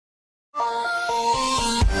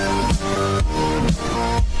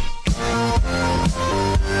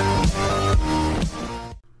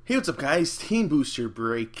Hey, what's up guys? Team Booster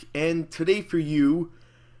Break, and today for you,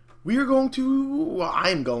 we are going to, well,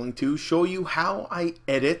 I'm going to show you how I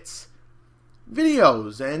edit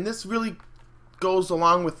videos, and this really goes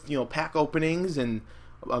along with, pack openings and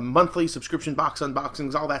monthly subscription box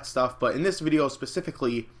unboxings, all that stuff, but in this video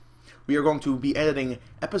specifically, we are going to be editing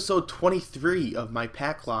episode 23 of my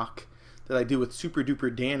pack lock that I do with Super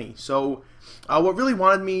Duper Danny. So, what really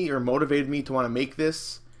wanted me, or motivated me to want to make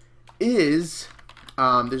this is...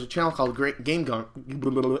 there's a channel called Game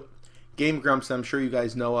Grumps that I'm sure you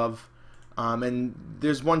guys know of, and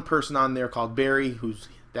there's one person on there called Barry, who's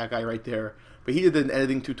that guy right there, but he did an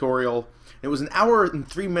editing tutorial. It was an hour and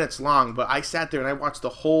 3 minutes long, but I sat there and I watched the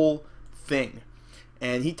whole thing,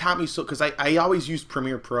 and he taught me, so because I always used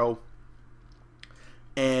Premiere Pro,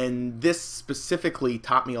 and this specifically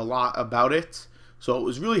taught me a lot about it, so it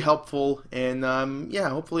was really helpful, and yeah,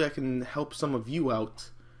 hopefully I can help some of you out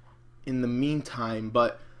in the meantime.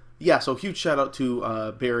 But yeah, so huge shout out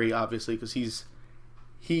to Barry, obviously, because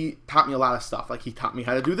he taught me a lot of stuff. Like, he taught me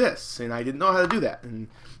how to do this, and I didn't know how to do that.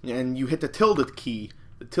 And you hit the tilde key.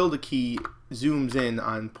 The tilde key zooms in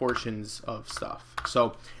on portions of stuff.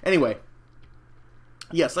 So anyway,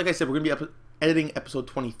 yes, like I said, we're gonna be editing episode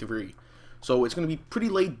 23. So it's gonna be pretty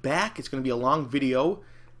laid back. It's gonna be a long video.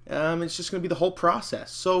 It's just gonna be the whole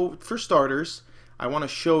process. So for starters, I want to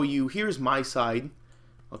show you. Here's my side.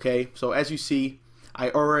 Okay, so as you see, I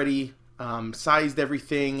already sized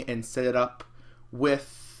everything and set it up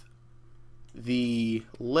with the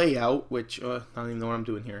layout, which I don't even know what I'm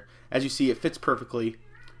doing here. As you see, it fits perfectly.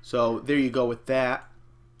 So there you go with that.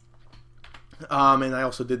 And I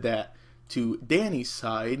also did that to Danny's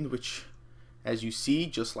side, which, as you see,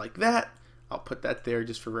 just like that. I'll put that there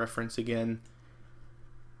just for reference again.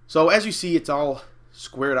 So as you see, it's all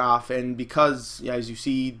squared off, and because, as you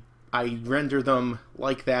see, I render them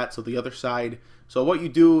like that, so the other side. So what you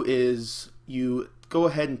do is you go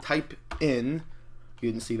ahead and type in, you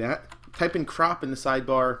didn't see that, type in crop in the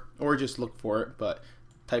sidebar, or just look for it, but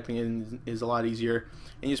typing in is a lot easier.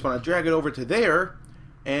 And you just want to drag it over to there,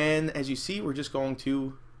 and as you see, we're just going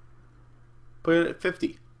to put it at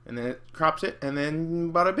 50, and then it crops it, and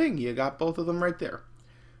then bada bing, you got both of them right there.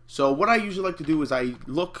 So what I usually like to do is I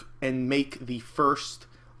look and make the first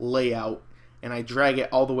layout, and I drag it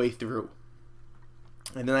all the way through,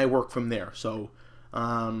 and then I work from there. So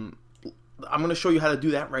I'm going to show you how to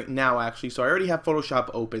do that right now, actually. So I already have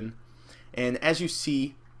Photoshop open, and as you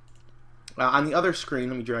see on the other screen,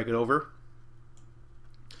 let me drag it over,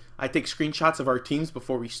 I take screenshots of our teams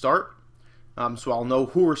before we start, so I'll know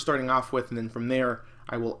who we're starting off with, and then from there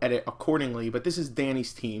I will edit accordingly. But this is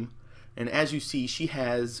Danny's team, and as you see, she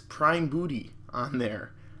has Prime Booty on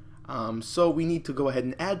there. So we need to go ahead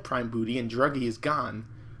and add Prime Booty, and Druggy is gone.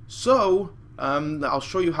 So I'll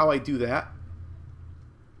show you how I do that.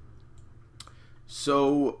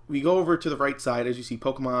 So we go over to the right side, as you see,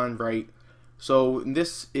 Pokemon, right. So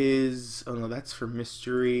this is, oh no, that's for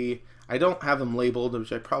mystery. I don't have them labeled,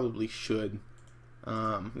 which I probably should.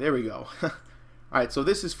 There we go. Alright, so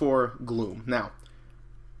this is for Gloom. Now,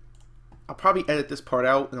 I'll probably edit this part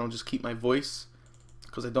out, and I'll just keep my voice,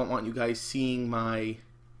 because I don't want you guys seeing my...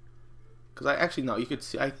 Because I actually, no, you could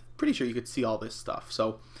see, I'm pretty sure you could see all this stuff.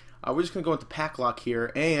 So we're just going to go into pack lock here,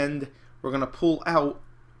 and we're going to pull out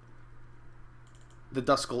the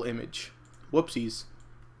Duskull image. Whoopsies.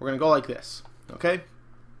 We're going to go like this, okay?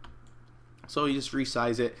 So you just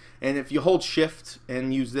resize it, and if you hold shift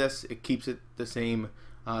and use this, it keeps it the same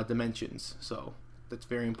dimensions. So that's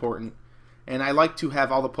very important. And I like to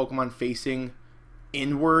have all the Pokemon facing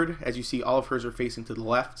inward. As you see, all of hers are facing to the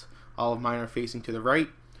left. All of mine are facing to the right.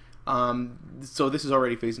 So this is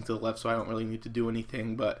already facing to the left, so I don't really need to do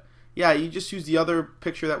anything, but yeah, you just use the other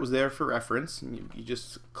picture that was there for reference, and you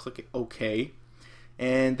just click it OK,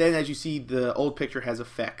 and then as you see, the old picture has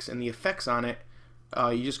effects, and the effects on it,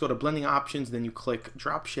 you just go to blending options, then you click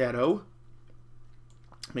drop shadow,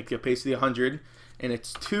 make the opacity 100, and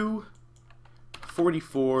it's 2,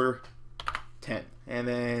 44, 10, and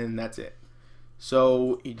then that's it.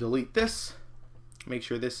 So you delete this, make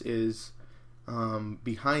sure this is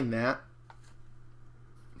behind that.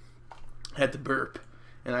 I had to burp,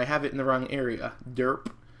 and I have it in the wrong area. Derp.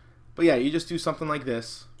 But yeah, you just do something like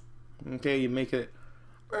this. Okay, you make it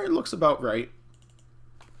where it looks about right.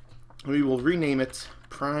 We will rename it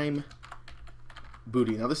Prime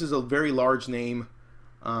Booty. Now this is a very large name,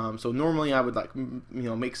 so normally I would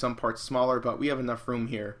make some parts smaller, but we have enough room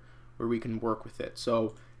here where we can work with it.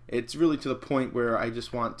 So it's really to the point where I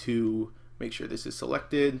just want to make sure this is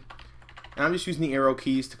selected. And I'm just using the arrow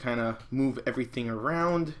keys to kind of move everything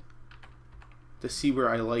around to see where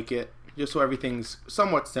I like it, just so everything's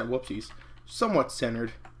somewhat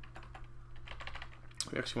centered.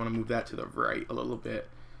 We actually want to move that to the right a little bit,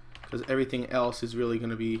 because everything else is really going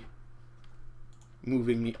to be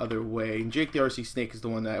moving the other way. And Jake the RC Snake is the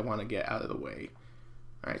one that I want to get out of the way.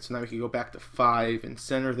 Alright, so now we can go back to 5 and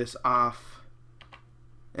center this off.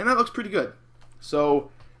 And that looks pretty good.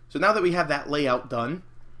 So now that we have that layout done,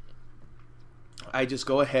 I just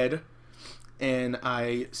go ahead and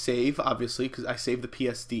I save, obviously, because I save the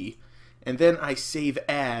PSD. And then I save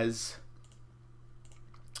as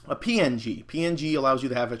a PNG. PNG allows you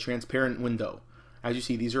to have a transparent window. As you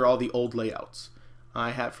see, these are all the old layouts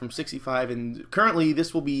I have from 65, and currently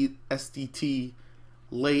this will be SDT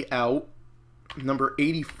layout number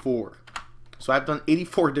 84. So I've done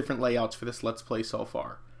 84 different layouts for this Let's Play so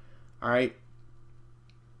far. Alright,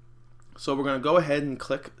 so we're going to go ahead and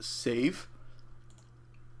click Save.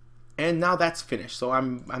 And now that's finished. So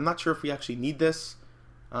I'm not sure if we actually need this.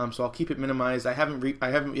 So I'll keep it minimized. I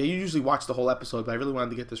usually watch the whole episode, but I really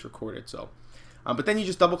wanted to get this recorded. So, but then you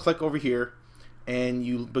just double click over here, and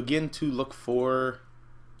you begin to look for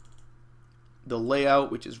the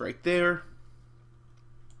layout, which is right there.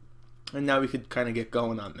 And now we could kind of get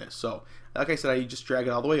going on this. So, like I said, I just drag it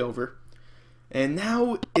all the way over, and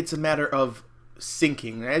now it's a matter of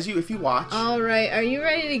syncing. If you watch. All right, are you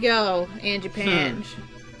ready to go, in Japan?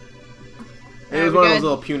 It was one of those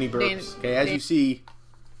little puny burps. Okay, as you see,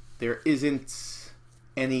 there isn't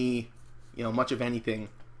any, much of anything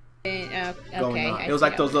going on. It was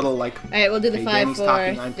like those little, like, all right, we'll do the 5, 4. Danny's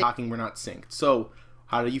talking, I'm talking, we're not synced. So,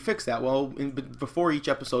 how do you fix that? Well, before each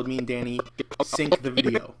episode, me and Danny sync the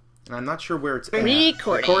video. And I'm not sure where it's at.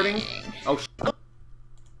 Recording. Oh,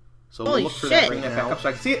 so we'll look for that right now. Back up so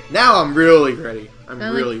I can see it. Now I'm really ready. I'm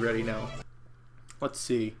really ready now. Let's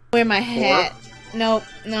see. Wear my hat. 4. Nope.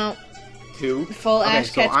 2. Full okay,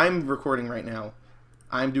 ash so catch. I'm recording right now.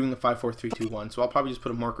 I'm doing the 5, 4, 3, 2, 1. So I'll probably just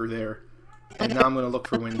put a marker there. And now I'm going to look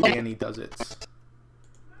for when Danny does it.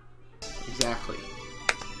 Exactly.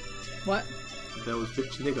 What? Those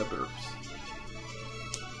bitch nigga burps.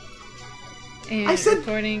 And I said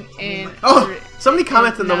recording and somebody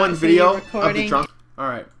commented on the one video of the drunk.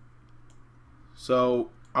 Alright. So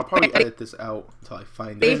I'll probably edit this out until I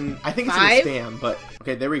find it. And I think it's in a spam, but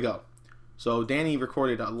okay, there we go. So Danny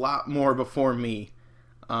recorded a lot more before me.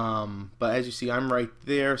 But as you see, I'm right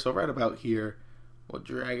there. So right about here, we'll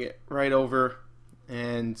drag it right over.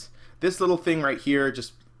 And this little thing right here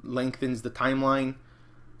just lengthens the timeline.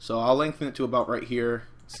 So I'll lengthen it to about right here.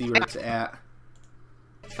 See where it's at.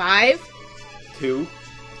 5. 2.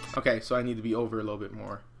 Okay, so I need to be over a little bit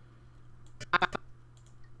more.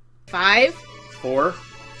 5. 4.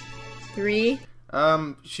 3.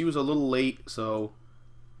 She was a little late, so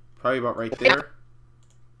probably about right there.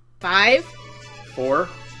 5. 4.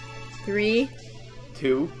 3.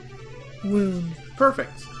 2. Wound.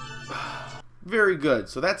 Perfect. Very good.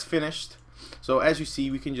 So that's finished. So as you see,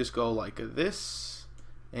 we can just go like this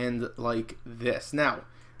and like this. Now,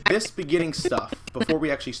 this beginning stuff, before we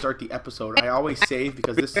actually start the episode, I always save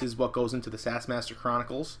because this is what goes into the SAS Master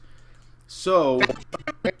Chronicles. So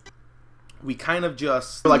we kind of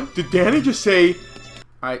just like, did Danny just say?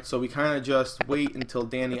 Alright, so we kind of just wait until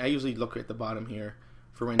Danny, I usually look at the bottom here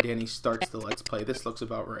for when Danny starts the Let's Play. This looks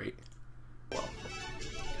about right. Well,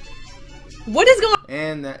 what is going on?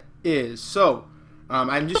 And that is, so,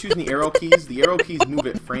 I'm just using the arrow keys. The arrow keys move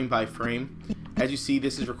it frame by frame. As you see,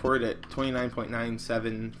 this is recorded at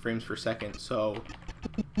 29.97 frames per second, so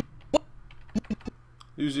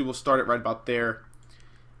usually we'll start it right about there.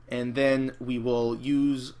 And then we will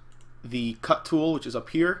use the cut tool, which is up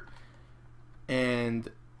here. And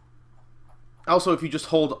also, if you just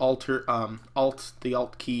hold the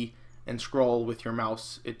Alt key and scroll with your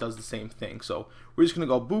mouse, it does the same thing. So we're just going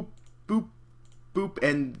to go boop, boop, boop,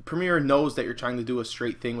 and Premiere knows that you're trying to do a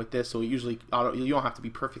straight thing with this, so it usually you don't have to be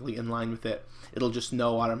perfectly in line with it. It'll just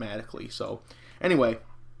know automatically. So anyway,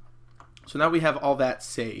 so now we have all that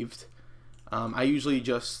saved. I usually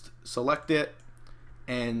just select it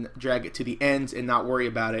and drag it to the ends and not worry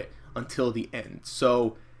about it until the end.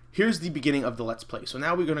 So here's the beginning of the Let's Play. So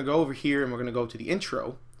now we're going to go over here and we're going to go to the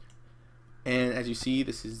intro. And as you see,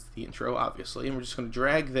 this is the intro, obviously. And we're just going to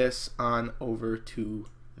drag this on over to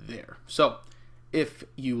there. So if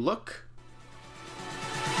you look,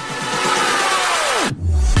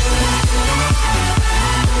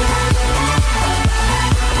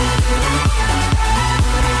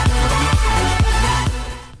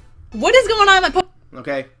 what is going on with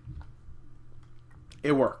okay,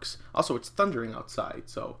 it works. Also, it's thundering outside,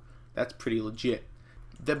 so that's pretty legit.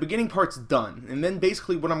 The beginning part's done, and then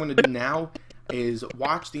basically what I'm going to do now is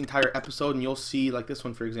watch the entire episode, and you'll see, like this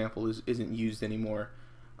one, for example, isn't used anymore.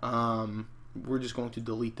 We're just going to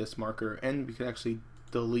delete this marker, and we can actually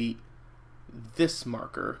delete this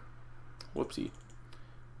marker. Whoopsie.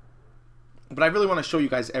 But I really want to show you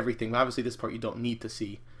guys everything. Obviously, this part you don't need to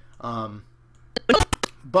see.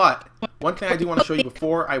 But one thing I do want to show you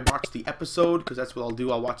before I watch the episode, because that's what I'll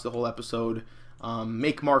do. I'll watch the whole episode,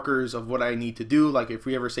 make markers of what I need to do. Like if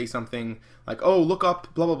we ever say something like, oh, look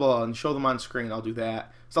up, blah, blah, blah, and show them on screen, I'll do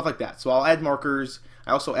that. Stuff like that. So I'll add markers.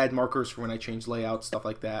 I also add markers for when I change layouts, stuff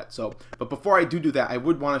like that. So, but before I do that, I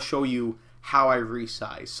would want to show you how I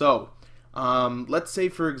resize. So let's say,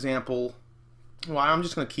 for example, well, I'm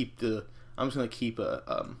just going to keep a,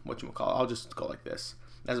 whatchamacallit, I'll just go like this,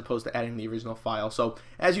 as opposed to adding the original file. So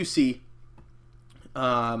as you see,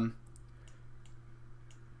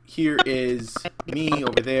 here is me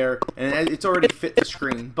over there, and it's already fit the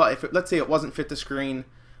screen. But if let's say it wasn't fit the screen,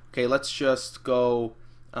 okay, let's just go,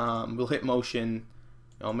 we'll hit motion,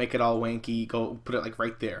 make it all wanky, go put it like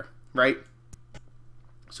right there, right?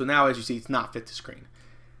 So now as you see, it's not fit to screen.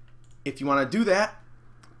 If you want to do that,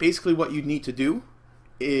 basically what you need to do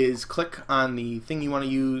is click on the thing you want to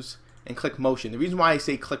use and click motion. The reason why I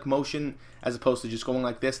say click motion as opposed to just going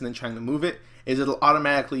like this and then trying to move it is it'll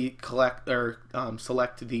automatically select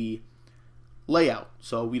the layout.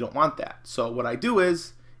 So we don't want that. So what I do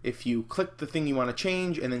is if you click the thing you want to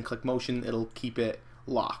change and then click motion, it'll keep it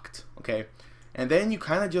locked. Okay, and then you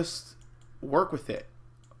kind of just work with it.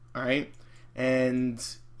 All right, and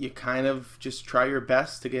you kind of just try your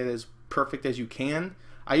best to get as perfect as you can.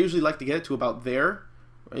 I usually like to get it to about there.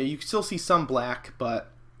 You can still see some black,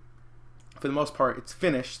 but for the most part it's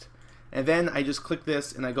finished. And then I just click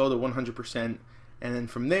this and I go to 100%, and then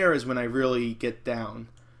from there is when I really get down.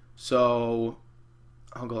 So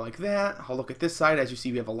I'll go like that. I'll look at this side. As you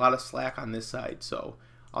see, we have a lot of slack on this side, so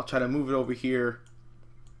I'll try to move it over here.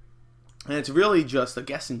 And it's really just a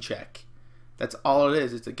guess and check. That's all it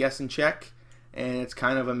is. It's a guess and check, and it's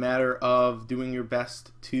kind of a matter of doing your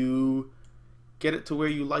best to get it to where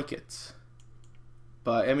you like it.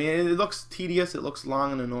 But I mean, it looks tedious, it looks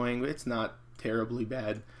long and annoying, but it's not terribly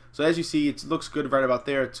bad. So as you see, it looks good right about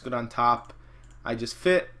there. It's good on top. I just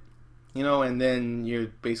fit, and then you're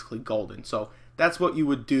basically golden. So that's what you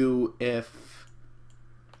would do if,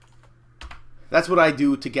 that's what I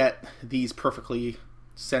do to get these perfectly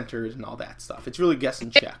centered and all that stuff. It's really guess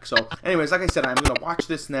and check. So anyways, like I said, I'm going to watch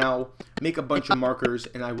this now, make a bunch of markers,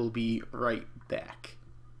 and I will be right back.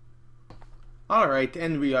 Alright,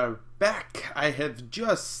 and we are back. I have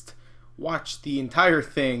just watched the entire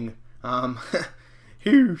thing.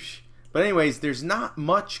 Huge. But anyways, there's not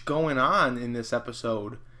much going on in this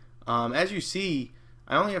episode. As you see,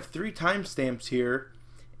 I only have 3 timestamps here,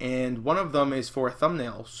 and one of them is for a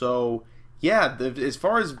thumbnail. So yeah, as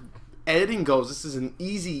far as editing goes, this is an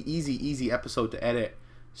easy episode to edit.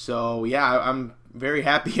 So yeah, I'm very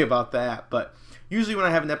happy about that. But usually when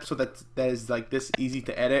I have an episode that is like this easy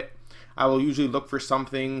to edit, I will usually look for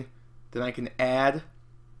something that I can add.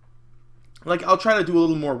 Like, I'll try to do a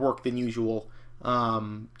little more work than usual,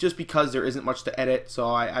 just because there isn't much to edit, so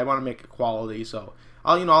I want to make it quality. So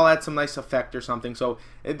I'll add some nice effect or something. So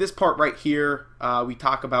at this part right here, we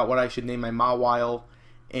talk about what I should name my Mawile,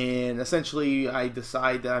 and essentially I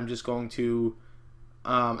decide that I'm just going to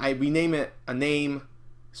we name it a name.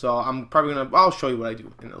 So I'm probably I'll show you what I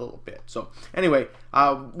do in a little bit. So anyway,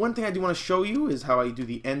 one thing I do want to show you is how I do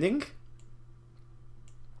the ending.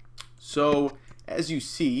 So as you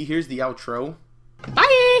see, here's the outro.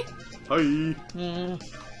 Bye. Bye.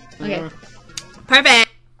 Okay. Perfect.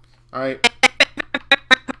 Alright.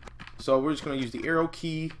 So we're just going to use the arrow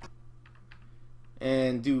key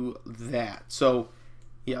and do that. So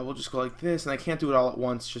yeah, we'll just go like this, and I can't do it all at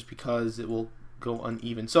once just because it will go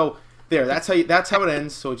uneven. So there, that's how it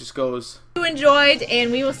ends. So it just goes. You enjoyed,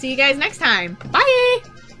 and we will see you guys next time. Bye.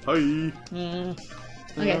 Bye.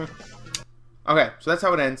 Okay. Okay, so that's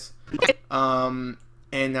how it ends.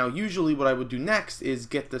 And now usually what I would do next is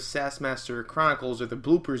get the Sassmaster Chronicles or the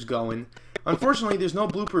bloopers going. Unfortunately, there's no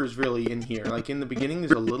bloopers really in here. Like in the beginning,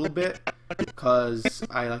 there's a little bit because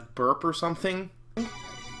I like burp or something.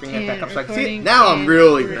 Bring that back up so I can see it. Now I'm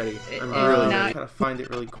really ready. I'm really ready. Gotta find it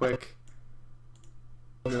really quick.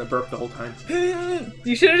 I'm gonna burp the whole time.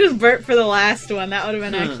 You should have just burped for the last one. That would have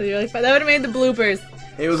been actually really fun. That would have made the bloopers.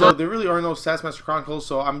 It was. There really are no Sassmaster Chronicles,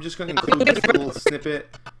 so I'm just gonna include this little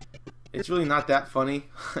snippet. It's really not that funny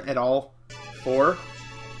at all. 4,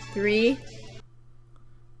 3.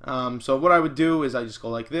 So what I would do is I just go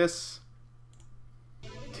like this.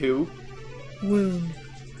 2. Wound.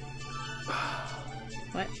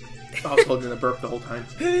 What? I was gonna burp the whole time.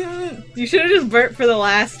 You should have just burped for the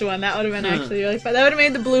last one. That would have been actually really fun. That would have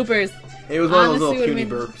made the bloopers. It was one of those little puny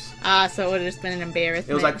burps. Ah, so it would have just been an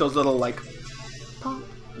embarrassment. It was like those little like.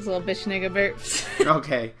 Those little bitch nigga burps.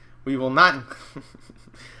 Okay. We will not.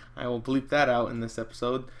 I will bleep that out in this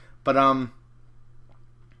episode. But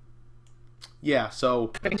yeah.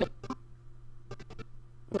 So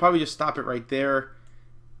we'll probably just stop it right there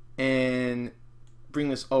and bring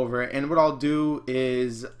this over. And what I'll do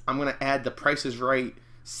is I'm gonna add the Price is Right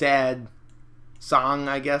sad song,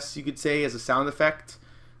 I guess you could say, as a sound effect.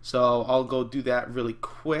 So I'll go do that really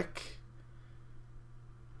quick.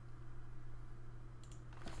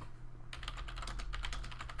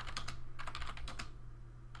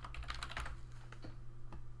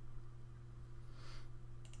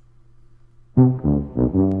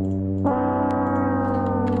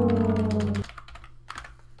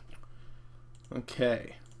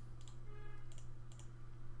 Okay.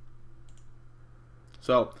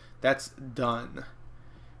 So that's done.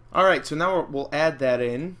 Alright, so now we'll add that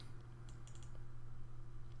in.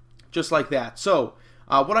 Just like that. So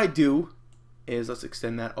what I do is, let's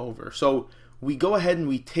extend that over. So we go ahead and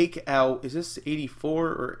we take out, is this 84?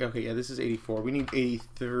 Or okay, yeah, this is 84. We need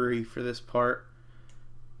 83 for this part.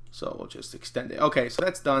 So we'll just extend it. Okay, so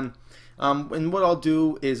that's done. And what I'll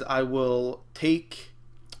do is I will take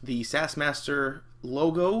the SAS Master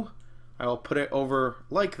logo. I will put it over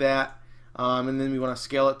like that. And then we want to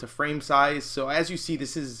scale it to frame size. So as you see,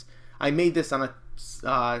 this is, I made this on a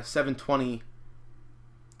 720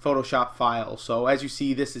 Photoshop file. So as you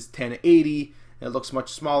see, this is 1080. It looks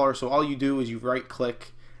much smaller. So all you do is you right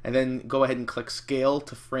click and then go ahead and click scale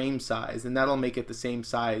to frame size, and that'll make it the same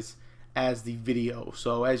size as the video.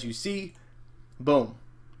 So as you see, boom,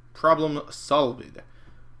 problem solved.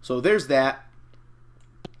 So there's that.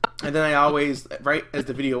 And then I always, right as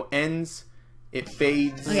the video ends, it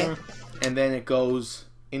fades, and then it goes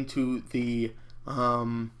into the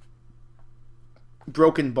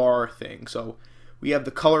broken bar thing. So we have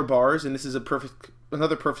the color bars, and this is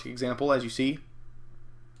another perfect example, as you see.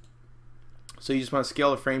 So you just want to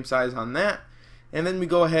scale the frame size on that. And then we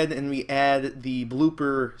go ahead and we add the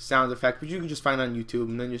blooper sound effect, which you can just find on YouTube,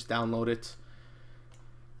 and then just download it.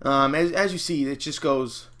 As you see, it just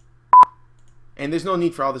goes, and there's no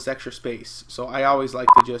need for all this extra space. So I always like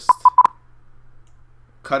to just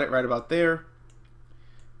cut it right about there.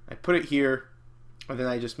 I put it here, and then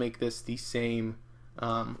I just make this the same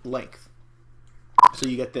length. So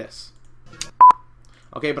you get this.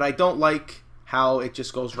 Okay, but I don't like how it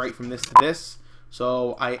just goes right from this to this.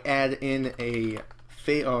 So I add in a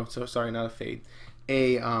fade, oh, so sorry, not a fade,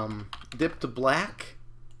 a dip to black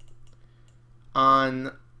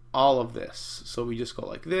on all of this. So we just go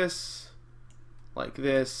like this,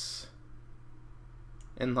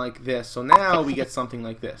 and like this. So now we get something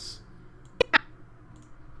like this.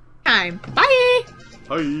 Time. Bye.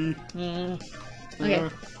 Bye. Okay.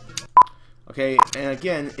 Okay, and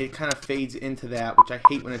again, it kind of fades into that, which I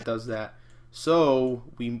hate when it does that. So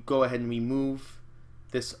we go ahead and we move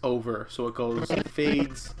this over, so it goes, it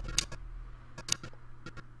fades.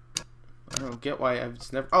 I don't get why I've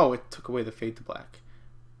just never. Oh, it took away the fade to black,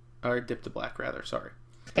 or dip to black rather. Sorry.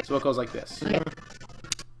 So it goes like this. Okay.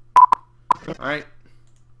 All right.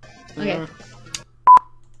 Okay.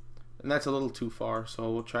 And that's a little too far,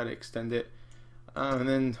 so we'll try to extend it, and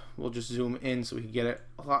then we'll just zoom in so we can get it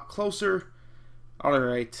a lot closer. All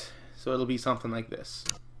right. So it'll be something like this.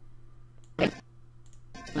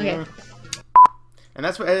 Okay. And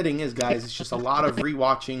that's what editing is, guys. It's just a lot of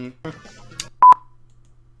rewatching.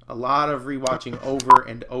 A lot of rewatching over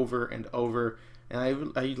and over and over.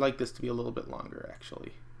 And I'd like this to be a little bit longer,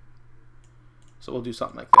 actually. So we'll do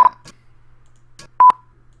something like that.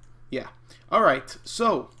 Yeah. Alright,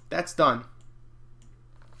 so that's done.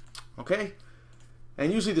 Okay.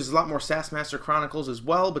 And usually there's a lot more SAS Master Chronicles as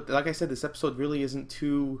well, but like I said, this episode really isn't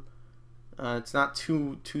too... it's not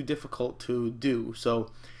too difficult to do. So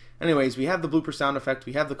anyways, we have the blooper sound effect,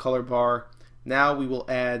 we have the color bar. Now we will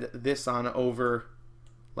add this on over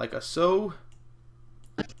like a so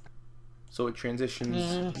it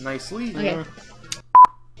transitions nicely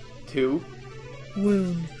to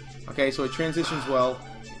wound. Okay, so it transitions well.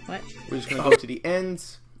 What? We're just gonna go to the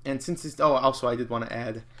ends, and since it's, oh, also I did want to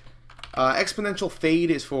add exponential fade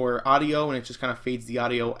is for audio, and it just kind of fades the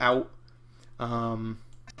audio out.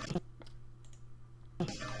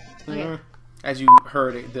 As you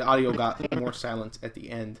heard, the audio got more silent at the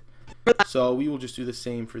end. So we will just do the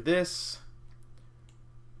same for this.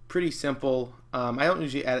 Pretty simple. I don't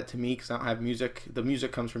usually add it to me because I don't have music. The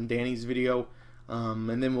music comes from Danny's video.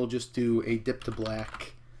 And then we'll just do a dip to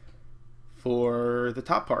black for the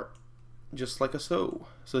top part, just like a so.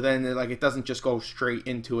 So then, like, it doesn't just go straight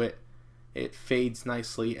into it. It fades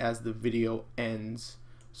nicely as the video ends.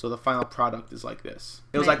 So the final product is like this.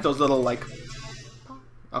 It was like those little, like...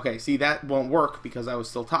 Okay, see, that won't work because I was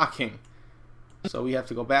still talking. So we have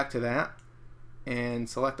to go back to that and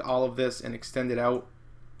select all of this and extend it out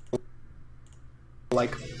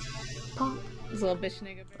like pop. This little bitch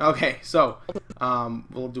nigga. Okay, so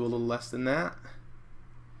we'll do a little less than that.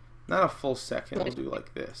 Not a full second. We'll do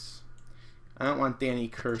like this. I don't want Danny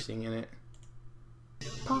cursing in it.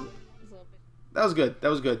 Pop. That was good. That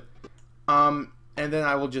was good. And then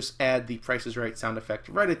I will just add the Price is Right sound effect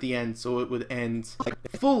right at the end, so it would end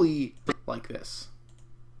fully like this,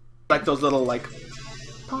 like those little like.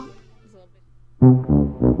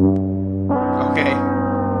 Okay.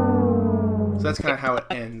 So that's kind of how it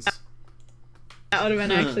ends. That would have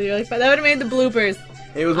been actually really fun. That would have made the bloopers.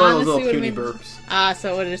 It was one of those little puny burps. Ah,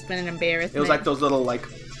 so it would have just been an embarrassment. It was like those little like.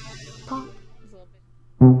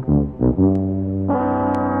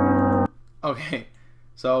 Okay,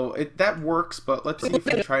 so that works, but let's see if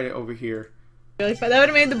we can try it over here. Really fun. That would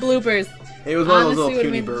have made the bloopers. It was one of those little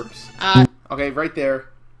puny burps. Okay, right there.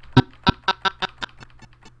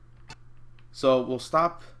 So we'll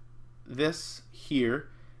stop this here.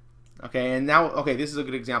 Okay, and now, okay, this is a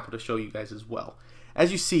good example to show you guys as well.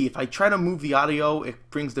 As you see, if I try to move the audio, it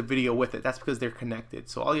brings the video with it. That's because they're connected.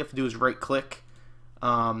 So all you have to do is right click,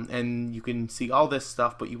 and you can see all this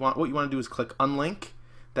stuff, but what you want to do is click unlink.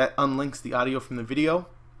 That unlinks the audio from the video.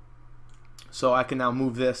 So I can now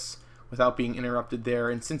move this without being interrupted there.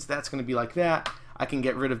 And since that's going to be like that, I can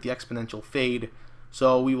get rid of the exponential fade.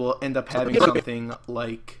 So we will end up having something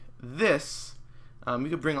like this. We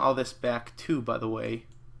could bring all this back too, by the way.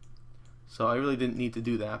 So I really didn't need to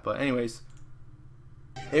do that. But anyways,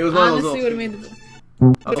 it was one of those little...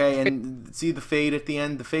 Okay, and see the fade at the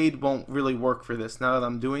end? The fade won't really work for this. Now that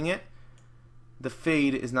I'm doing it, the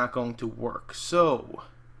fade is not going to work. So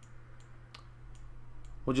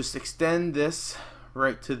we'll just extend this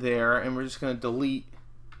right to there, and we're just going to delete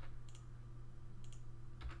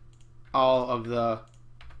all of the...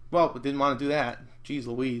 Well, we didn't want to do that. Jeez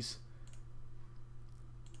Louise.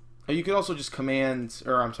 You could also just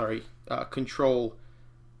Control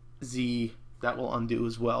Z. That will undo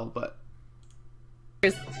as well, but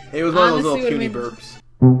it was one of those little puny burps.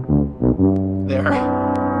 There.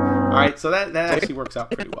 Alright, so that actually works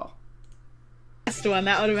out pretty well. Last one,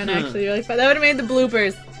 that would have been actually really fun. That would have made the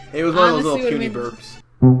bloopers. It was one of those little puny burps.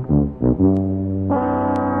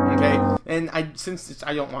 Okay, and since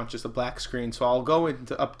I don't want just a black screen, so I'll go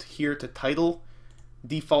up here to title,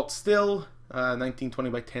 default still, 1920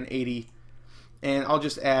 by 1080, and I'll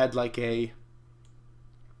just add like a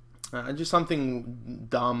just something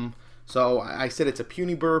dumb. So I said it's a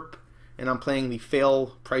puny burp, and I'm playing the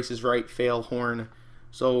fail Price is Right fail horn.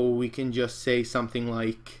 So we can just say something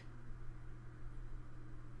like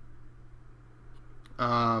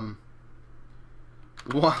one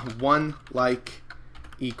like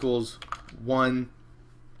equals one,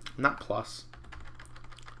 not plus.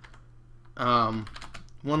 One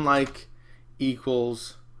like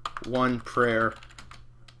equals one prayer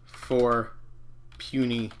for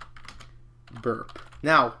puny burp.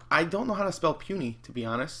 Now, I don't know how to spell puny, to be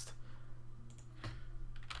honest.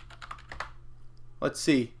 Let's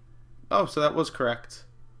see. Oh, so that was correct.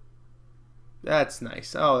 That's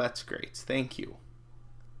nice. Oh, that's great. Thank you.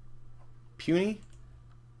 Puny?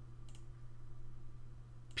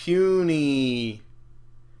 Puny.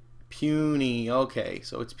 Puny. Okay,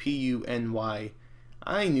 so it's P-U-N-Y.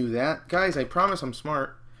 I knew that. Guys, I promise I'm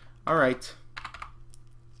smart. Alright.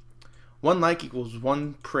 One like equals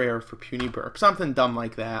one prayer for puny burp. Something dumb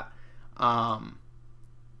like that.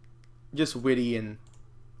 Just witty and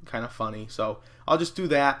kind of funny. So I'll just do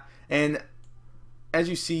that. And as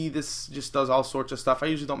you see, this just does all sorts of stuff. I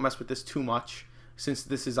usually don't mess with this too much since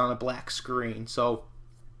this is on a black screen. So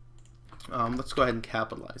let's go ahead and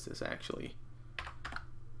capitalize this actually.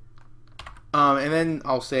 And then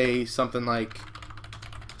I'll say something like,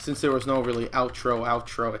 since there was no really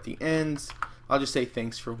outro at the end, I'll just say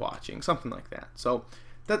thanks for watching, something like that. So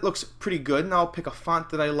that looks pretty good, and I'll pick a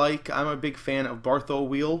font that I like. I'm a big fan of Bartho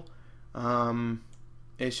Wheel.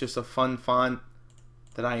 It's just a fun font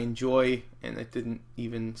that I enjoy, and it didn't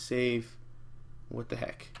even save. What the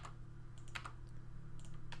heck?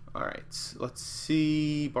 Alright, let's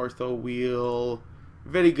see. Bartho Wheel.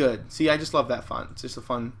 Very good. See, I just love that font. It's just a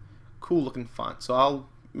fun, cool looking font. So I'll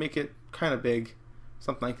make it kind of big,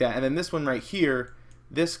 something like that. And then this one right here,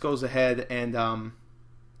 this goes ahead and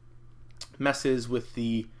messes with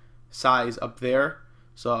the size up there.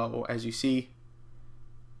 So as you see,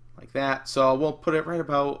 like that. So we'll put it right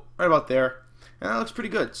about there, and that looks pretty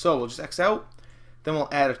good. So we'll just X out. Then we'll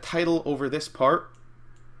add a title over this part.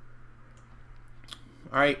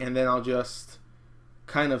 All right, and then I'll just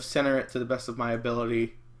kind of center it to the best of my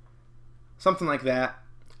ability, something like that.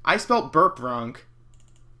 I spelled burp wrong.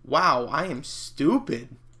 Wow, I am stupid.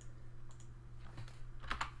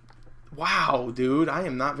 Wow, dude, I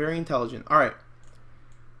am not very intelligent. Alright.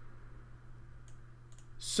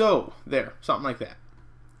 So, there. Something like that.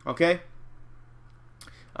 Okay?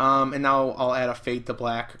 And now I'll add a fade to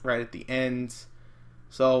black right at the end.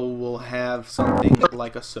 So we'll have something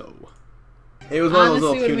like a so. It was one of those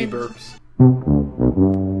little puny burps.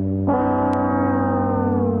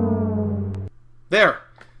 There!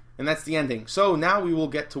 And that's the ending. So now we will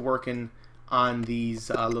get to working on these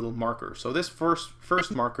little markers. So this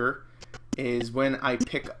first marker is when I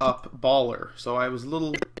pick up Baller. So I was a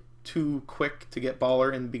little too quick to get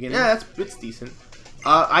Baller in the beginning. Yeah, it's decent.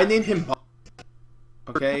 I named him Baller.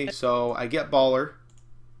 Okay, so I get Baller.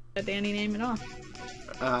 A Danny name at all.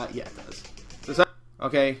 Yeah, it does.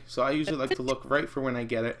 Okay, so I usually like to look right for when I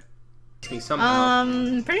get it. Me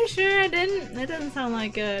somehow. Pretty sure I didn't. That doesn't sound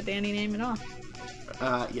like a Danny name at all.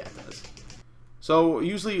 Yeah, it does. So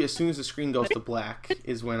usually as soon as the screen goes to black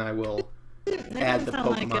is when I will add the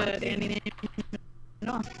Pokemon. Like a Danny name at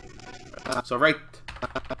all. So right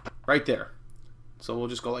there. So we'll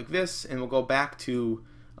just go like this, and we'll go back to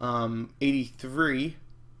 83.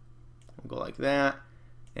 We'll go like that,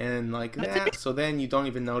 and like that. So then you don't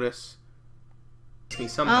even notice me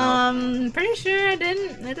somehow. Pretty sure I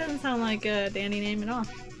didn't. That doesn't sound like a Danny name at all.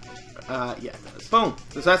 Yeah, it does. Boom.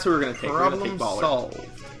 So that's what we're gonna take. Problem solved.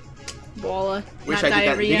 Baller. Wish I did that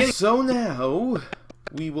at the beginning. So now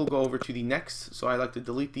we will go over to the next. So I like to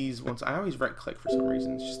delete these once. I always right click for some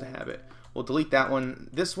reason. It's just a habit. We'll delete that one.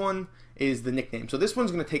 This one is the nickname. So this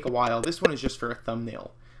one's gonna take a while. This one is just for a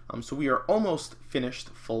thumbnail. So we are almost finished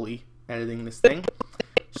fully editing this thing.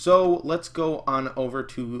 So let's go on over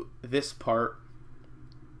to this part.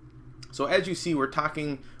 So as you see, what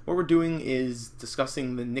we're doing is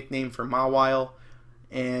discussing the nickname for Mawile,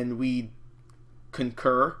 and we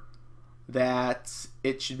concur that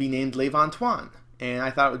it should be named Levantoine. And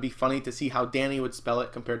I thought it would be funny to see how Danny would spell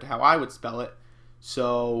it compared to how I would spell it.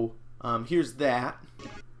 So here's that.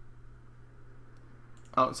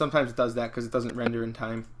 Oh, sometimes it does that because it doesn't render in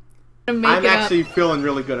time. I'm actually feeling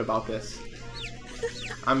really good about this.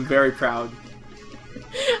 I'm very proud.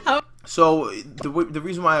 So the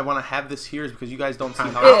reason why I want to have this here is because you guys don't see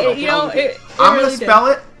how I spell it. I'm going to spell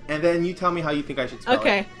it, and then you tell me how you think I should spell it.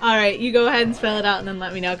 Okay, alright. You go ahead and spell it out, and then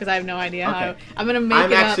let me know, because I have no idea how. I'm going to make it up.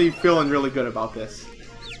 I'm actually feeling really good about this.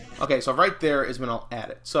 Okay, so right there is when I'll add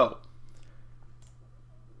it. So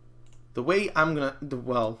the way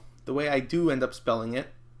the way I do end up spelling it,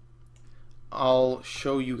 I'll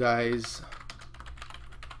show you guys.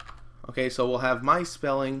 Okay, so we'll have my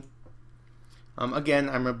spelling. Again,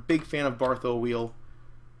 I'm a big fan of Bartho Wheel,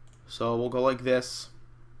 so we'll go like this.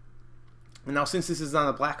 And now, since this is on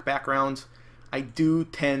a black background, I do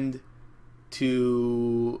tend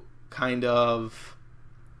to kind of,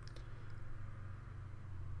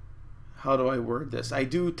 how do I word this? I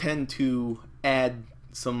do tend to add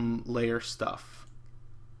some layer stuff.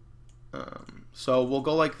 So we'll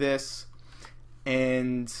go like this,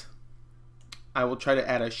 and I will try to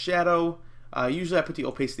add a shadow. Usually I put the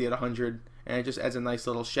opacity at 100, and it just adds a nice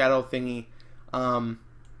little shadow thingy. And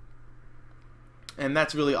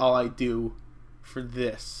that's really all I do for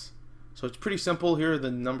this. So it's pretty simple. Here are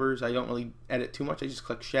the numbers. I don't really edit too much. I just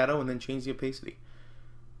click shadow and then change the opacity.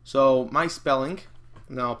 So my spelling,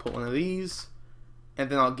 now I'll put one of these, and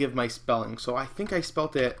then I'll give my spelling. So I think I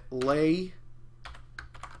spelt it Lay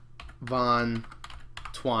Von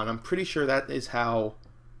Twan. I'm pretty sure that is how.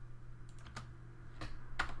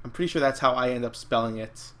 I'm pretty sure that's how I end up spelling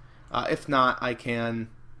it. If not, I can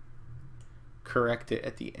correct it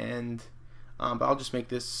at the end. But I'll just make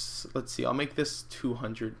this, let's see, I'll make this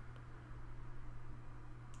 200.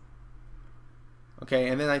 Okay,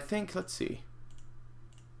 and then I think, let's see.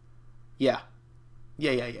 Yeah.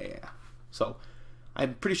 So,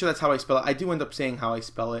 I'm pretty sure that's how I spell it. I do end up saying how I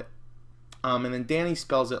spell it. And then Danny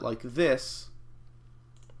spells it like this.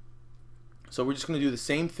 So we're just going to do the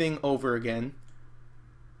same thing over again.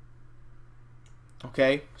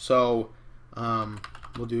 Okay, so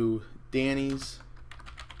we'll do Danny's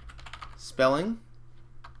spelling,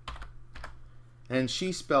 and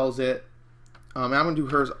she spells it. I'm going to do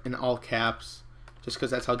hers in all caps, just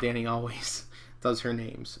because that's how Danny always does her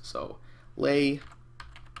names. So Lay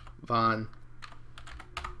Von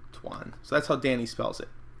Twan. So that's how Danny spells it.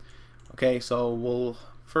 Okay, so we'll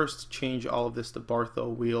first change all of this to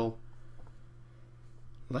Bartho Wheel,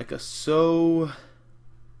 like a so.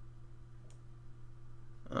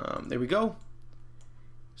 There we go.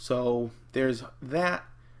 So there's that.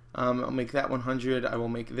 I'll make that 100. I will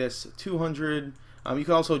make this 200. You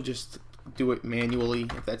can also just do it manually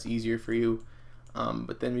if that's easier for you.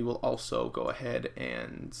 But then we will also go ahead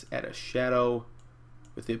and add a shadow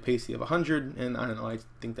with the opacity of 100, and I don't know, I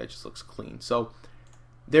think that just looks clean. So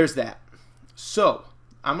there's that. So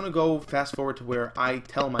I'm gonna go fast forward to where I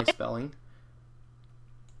tell my spelling.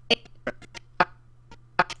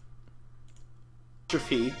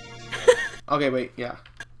 Apostrophe. Okay, wait, yeah.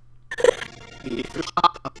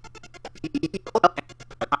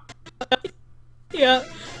 Yeah.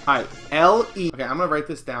 Alright, L-E. Okay, I'm gonna write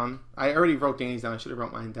this down. I already wrote Danny's down. I should have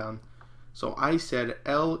wrote mine down. So I said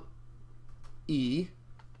L-E,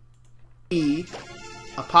 E,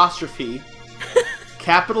 apostrophe,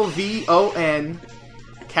 capital V-O-N,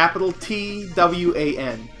 capital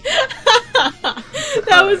T-W-A-N.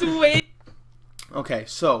 That was way... Okay,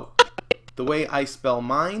 so the way I spell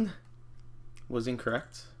mine was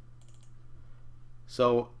incorrect.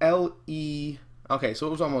 So L-E... Okay, so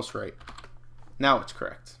it was almost right. Now it's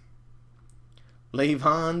correct.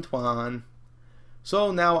 Levantoine.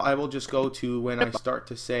 So now I will just go to when I start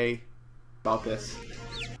to say about this.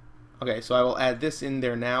 Okay, so I will add this in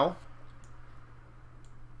there now.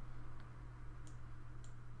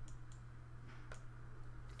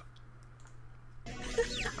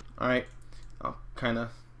 Alright, I'll kind of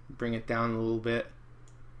bring it down a little bit.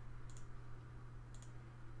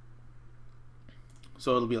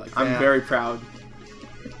 So it'll be like that. I'm very proud.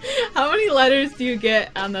 How many letters do you get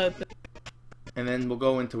on the... And then we'll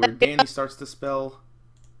go into where Danny starts to spell.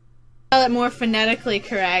 Spell it more phonetically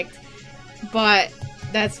correct, but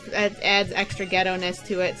that adds extra ghetto-ness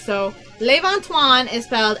to it. So, Levantoine is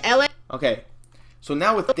spelled L-A... Okay, so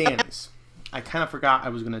now with Danny's, I kind of forgot I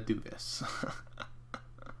was going to do this.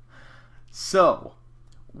 So,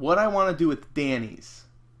 what I want to do with Danny's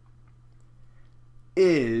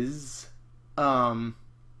is a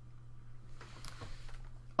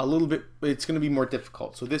little bit, it's going to be more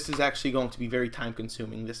difficult. So this is actually going to be very time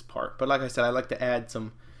consuming, this part. But like I said, I like to add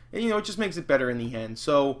some, and, you know, it just makes it better in the end.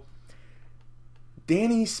 So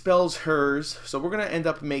Danny spells hers. So we're going to end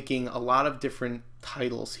up making a lot of different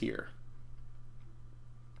titles here.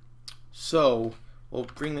 So we'll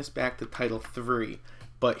bring this back to title 3.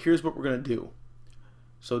 But here's what we're going to do.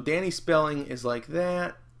 So Danny's spelling is like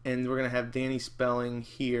that. And we're going to have Danny spelling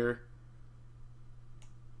here.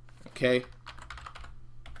 Okay.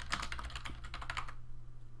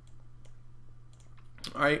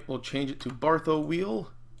 Alright, we'll change it to Bartho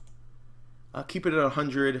wheel. Keep it at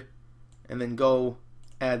 100. And then go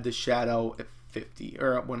add the shadow at 50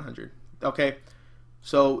 or at 100. Okay.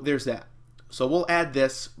 So there's that. So we'll add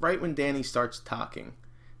this right when Danny starts talking.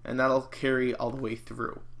 And that'll carry all the way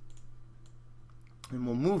through. And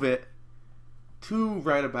we'll move it to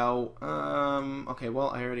right about, okay, well,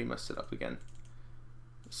 I already messed it up again.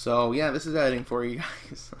 So, yeah, this is editing for you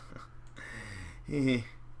guys.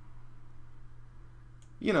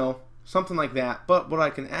 You know, something like that. But what I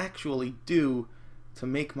can actually do to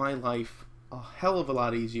make my life a hell of a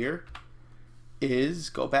lot easier is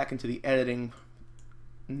go back into the editing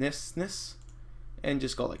ness and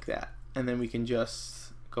just go like that. And then we can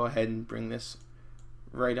just go ahead and bring this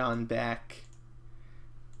right on back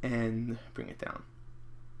and bring it down.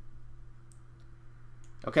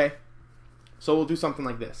 Okay, so we'll do something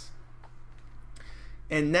like this.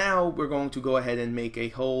 And now we're going to go ahead and make a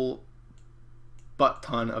whole butt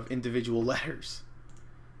ton of individual letters.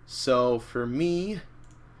 So for me,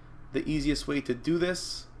 the easiest way to do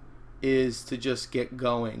this is to just get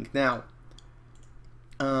going. Now,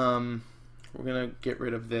 we're gonna get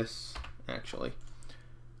rid of this actually.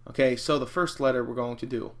 Okay, so the first letter we're going to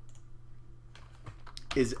do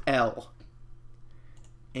is L.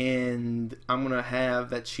 And I'm going to have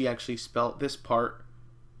that she actually spelled this part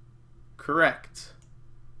correct.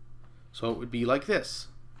 So it would be like this.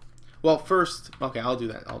 Well, first, okay, I'll do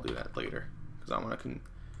that later because I don't want to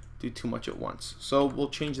do too much at once. So we'll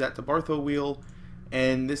change that to Bartho wheel,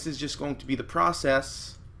 and this is just going to be the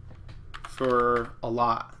process for a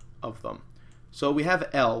lot of them. So we have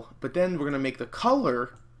L, but then we're going to make the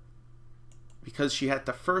color, because she had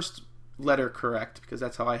the first letter correct, because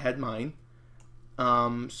that's how I had mine.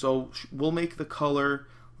 So we'll make the color,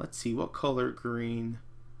 let's see, what color green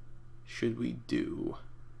should we do?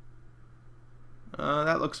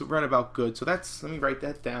 That looks right about good. So that's, let me write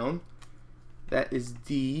that down. That is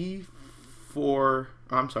D4,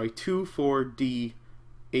 I'm sorry, 24D800.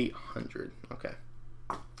 Okay.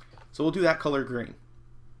 So we'll do that color green.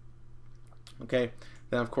 Okay.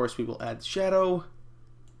 Then of course we will add the shadow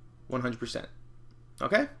 100%.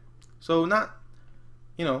 Okay? So not,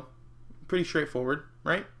 you know, pretty straightforward,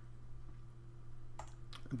 right?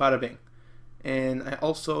 Bada bing. And I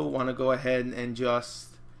also want to go ahead and just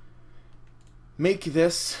make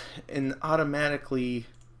this and automatically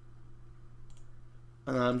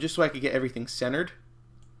just so I could get everything centered,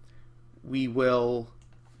 we will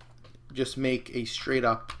just make a straight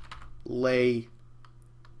up lay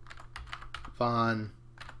von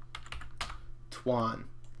Twan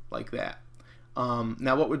like that.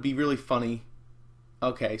 Now what would be really funny,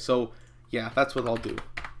 okay, so yeah, that's what I'll do.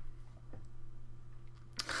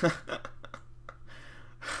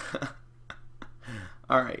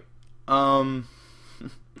 Alright.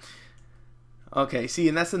 Okay, see,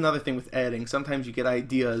 and that's another thing with editing. Sometimes you get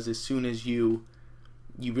ideas as soon as you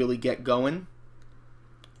really get going.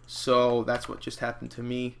 So that's what just happened to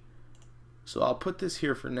me. So I'll put this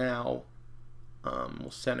here for now.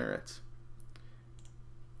 We'll center it.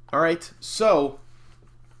 Alright, so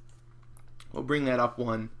we'll bring that up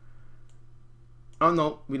one. Oh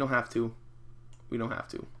no, we don't have to. We don't have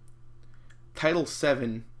to. Title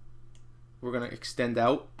 7, we're going to extend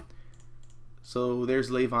out. So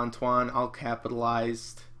there's Le Von Twan, all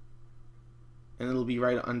capitalized. And it'll be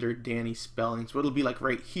right under Danny's spelling. So it'll be like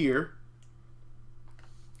right here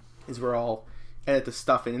is where I'll edit the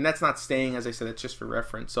stuff in. And that's not staying, as I said, it's just for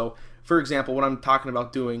reference. So, for example, what I'm talking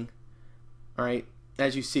about doing, alright,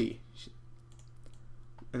 as you see.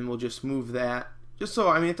 And we'll just move that. Just so,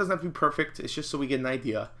 I mean, it doesn't have to be perfect. It's just so we get an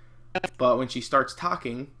idea. But when she starts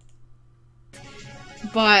talking...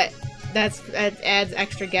 But that adds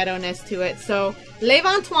extra ghetto-ness to it. So, Le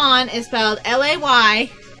Von Twan is spelled L-A-Y.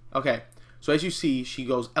 Okay, so as you see, she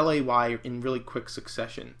goes L-A-Y in really quick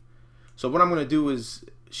succession. So what I'm going to do is,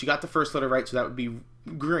 she got the first letter right, so that would be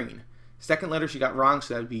green. Second letter she got wrong,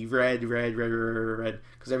 so that would be red, red, red, red, red, red,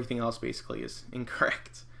 because everything else basically is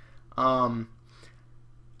incorrect. I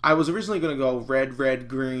was originally going to go red, red,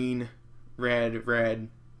 green, red, red,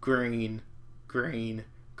 green, green,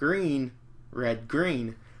 green, red,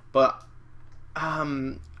 green, but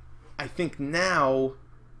I think now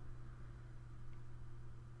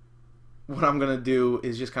what I'm gonna do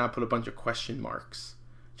is just kind of put a bunch of question marks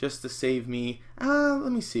just to save me.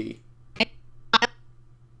 Let me see.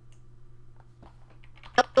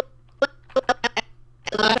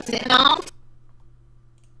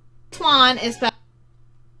 Twan is spelled.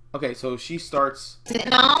 Okay, so she starts.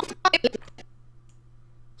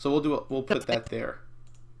 So we'll put that there.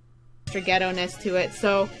 Extra ghetto-ness to it.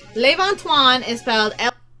 So Le Von Twan is spelled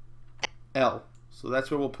L. So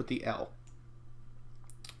that's where we'll put the L.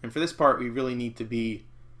 And for this part, we really need to be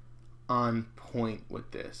on point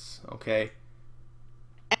with this, okay?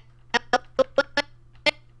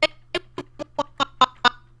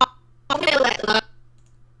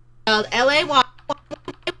 L-A-Y.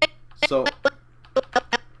 So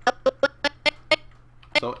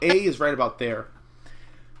A is right about there.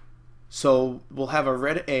 So we'll have a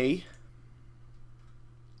red A.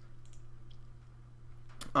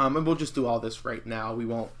 And we'll just do all this right now.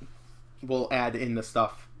 We'll add in the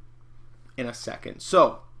stuff in a second.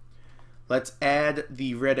 So let's add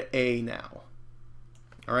the red A now.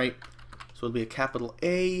 Alright, so it'll be a capital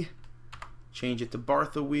A. Change it to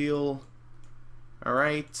Bartha wheel.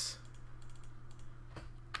 Alright.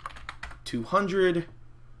 200.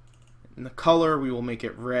 And the color, we will make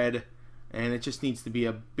it red. And it just needs to be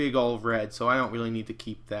a big old red, so I don't really need to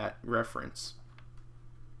keep that reference.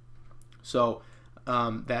 So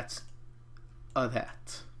that's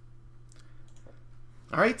that.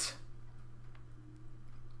 Alright.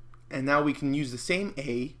 And now we can use the same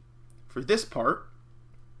A for this part.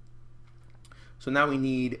 So now we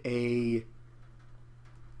need a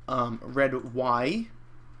red Y.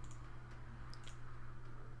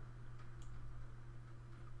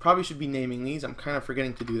 Probably should be naming these. I'm kind of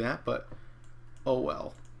forgetting to do that, but oh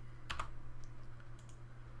well.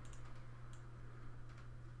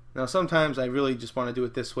 Now sometimes I really just want to do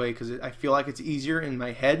it this way because I feel like it's easier in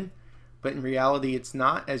my head, but in reality it's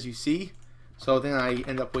not, as you see. So then I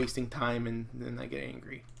end up wasting time and then I get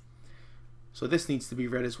angry. So this needs to be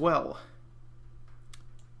red as well.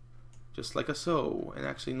 Just like a so. And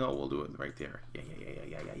actually no, we'll do it right there. Yeah, yeah, yeah,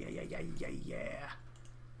 yeah, yeah, yeah, yeah, yeah, yeah, yeah.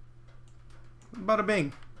 Bada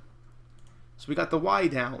bing. So we got the Y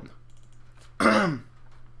down.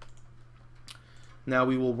 Now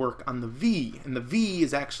we will work on the V, and the V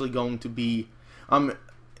is actually going to be, and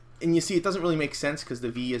you see it doesn't really make sense because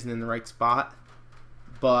the V isn't in the right spot,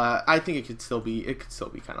 but I think it could still be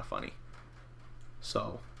kind of funny.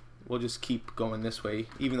 So we'll just keep going this way,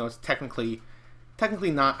 even though it's technically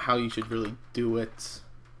not how you should really do it.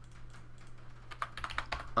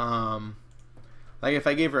 Like if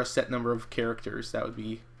I gave her a set number of characters, that would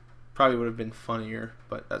be probably would have been funnier,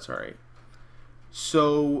 but that's alright.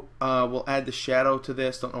 So we'll add the shadow to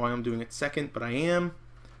this. Don't know why I'm doing it second, but I am.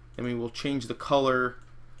 And we will change the color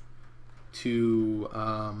to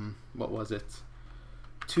what was it?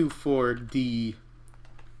 24D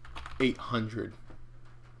 800.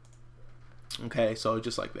 Okay, so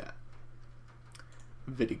just like that.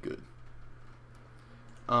 Very good.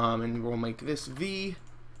 And we'll make this V.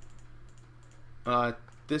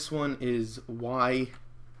 This one is Y.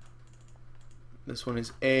 This one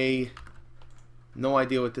is A. No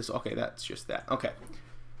idea what this... Okay, that's just that. Okay.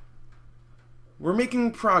 We're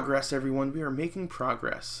making progress, everyone. We are making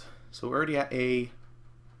progress. So we're already at A.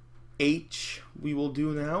 H we will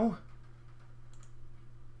do now.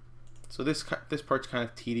 So this part's kind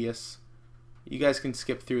of tedious. You guys can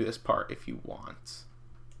skip through this part if you want.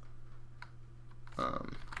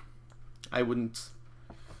 I wouldn't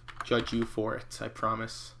judge you for it, I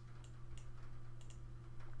promise.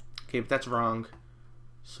 Okay, but that's wrong.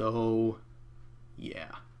 So,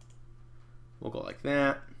 yeah. We'll go like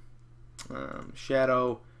that.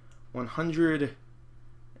 Shadow 100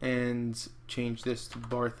 and change this to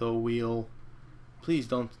Bartho wheel. Please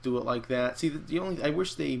don't do it like that. See, I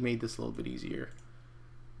wish they made this a little bit easier.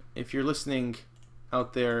 If you're listening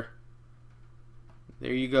out there,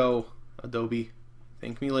 there you go, Adobe.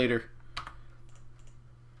 Thank me later.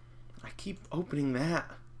 I keep opening that.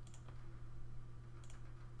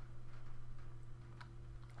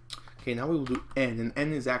 Okay, now we will do N, and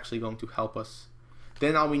N is actually going to help us.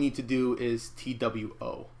 Then all we need to do is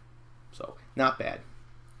TWO. So, not bad.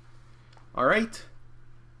 Alright.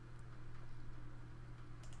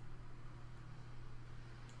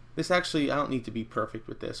 This actually, I don't need to be perfect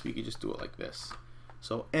with this. We could just do it like this.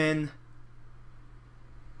 So, N,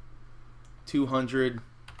 200,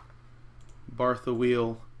 Bartha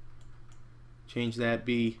wheel, change that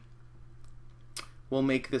B. We'll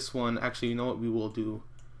make this one, actually, you know what we will do?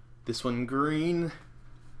 This one green,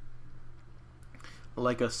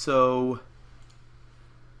 like a so.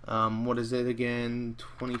 What is it again?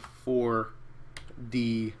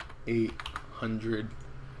 24D 800.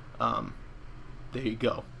 There you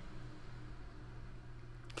go.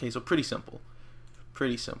 Okay, so pretty simple.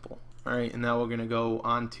 Pretty simple. Alright, and now we're gonna go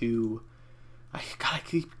on to, I gotta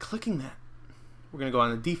keep clicking that. We're gonna go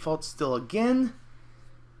on the default still again.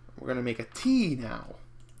 We're gonna make a T now.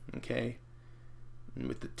 Okay. And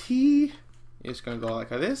with the T, it's gonna go like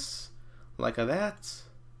this, like that,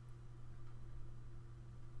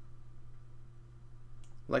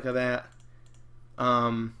 like that.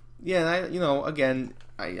 Yeah, you know, again,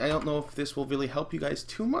 I don't know if this will really help you guys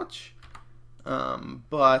too much,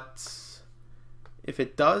 but if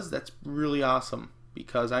it does, that's really awesome,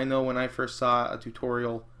 because I know when I first saw a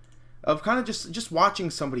tutorial of kind of just watching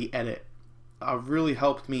somebody edit, really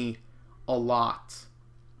helped me a lot.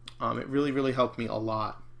 It really helped me a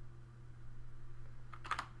lot.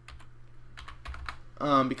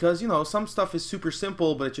 Because, you know, some stuff is super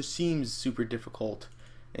simple, but it just seems super difficult.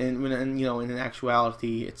 And you know, in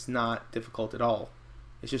actuality, it's not difficult at all.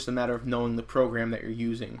 It's just a matter of knowing the program that you're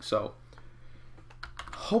using. So,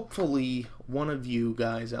 hopefully, one of you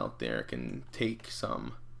guys out there can take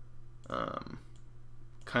some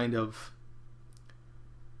kind of,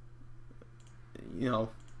 you know,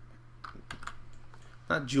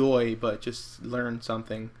 not joy, but just learn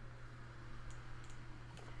something.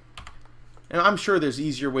 And I'm sure there's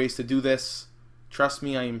easier ways to do this. Trust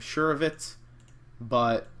me, I am sure of it.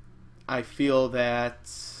 But I feel that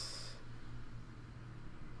this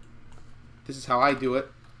is how I do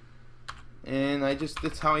it. And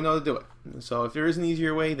it's how I know to do it. So if there is an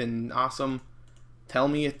easier way, then awesome. Tell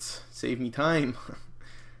me it. Save me time.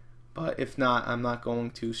 But if not, I'm not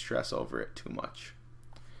going to stress over it too much.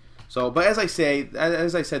 So, but as I said,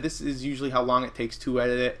 this is usually how long it takes to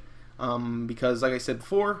edit it, because like I said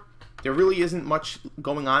before, there really isn't much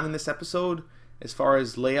going on in this episode as far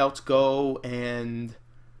as layouts go, and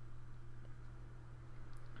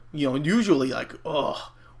you know, usually like,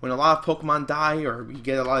 when a lot of Pokemon die or you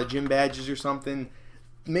get a lot of gym badges or something,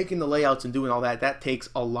 making the layouts and doing all that takes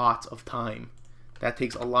a lot of time. That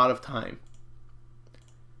takes a lot of time.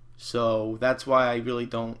 So that's why I really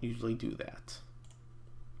don't usually do that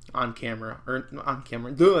on camera, or on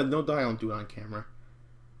camera. No, I don't do it on camera.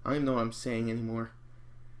 I don't even know what I'm saying anymore.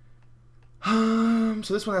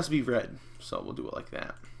 So this one has to be red, so we'll do it like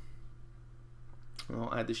that.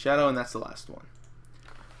 I'll add the shadow, and that's the last one.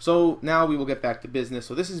 So now we will get back to business.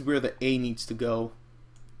 So this is where the A needs to go.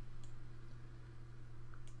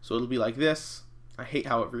 So it'll be like this. I hate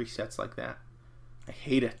how it resets like that. I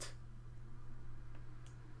hate it.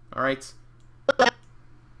 Alright.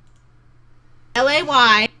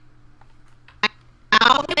 LAY.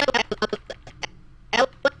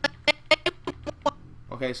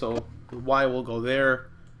 Okay, so the Y will go there.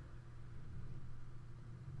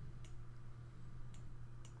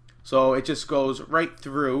 So it just goes right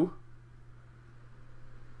through.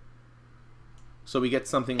 So we get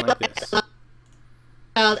something like this.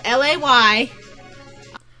 Spelled L-A-Y.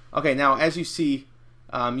 Okay, now as you see,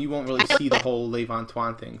 you won't really see the whole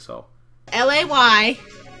Levantoine thing, so. L-A-Y.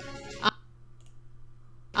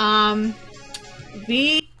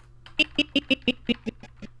 V.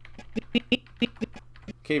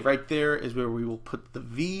 Okay, right there is where we will put the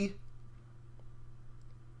V.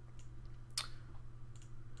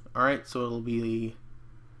 Alright, so it'll be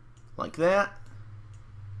like that.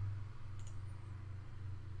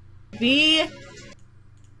 V.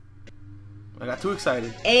 I got too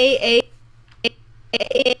excited. A.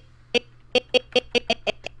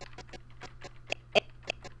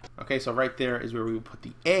 Okay, so right there is where we will put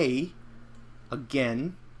the A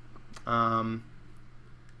again. And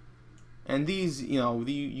these, you know,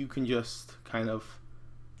 you can just kind of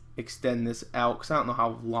extend this out because I don't know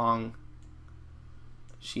how long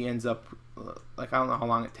she ends up, like I don't know how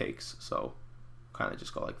long it takes, so kind of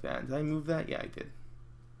just go like that. Did I move that? Yeah, I did.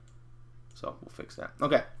 So we'll fix that.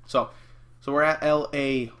 Okay, so we're at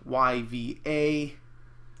L-A-Y-V-A.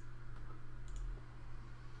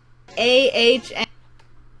 A-H-N.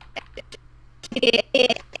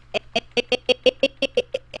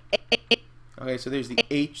 Okay, so there's the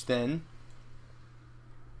H then.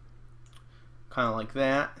 Kind of like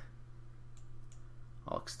that.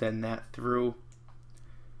 I'll extend that through.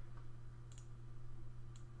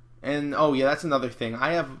 And, oh yeah, that's another thing.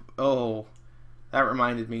 I have, oh, that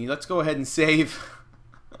reminded me. Let's go ahead and save.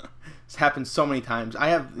 This happens so many times. I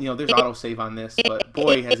have, you know, there's autosave on this, but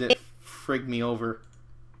boy, has it frigged me over.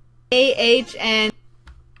 A-H-N.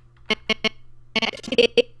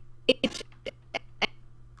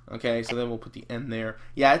 Okay, so then we'll put the N there.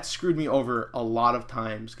 Yeah, it screwed me over a lot of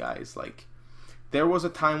times, guys. Like, there was a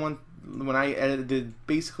time when I edited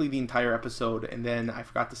basically the entire episode, and then I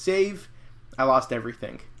forgot to save. I lost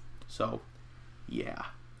everything. So, yeah.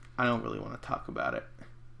 I don't really want to talk about it.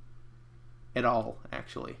 At all,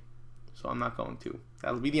 actually. So I'm not going to.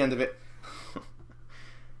 That'll be the end of it.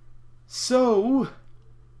 So...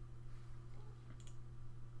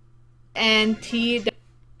 And T.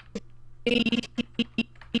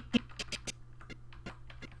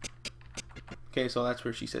 Okay, so that's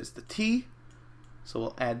where she says the T. So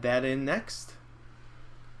we'll add that in next.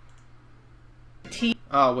 T.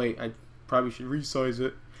 Oh, wait. I probably should resize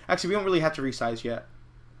it. Actually, we don't really have to resize yet.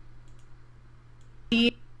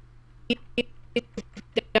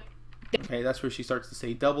 Okay, that's where she starts to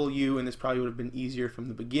say W, and this probably would have been easier from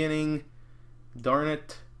the beginning. Darn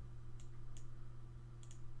it.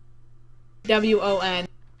 W-O-N.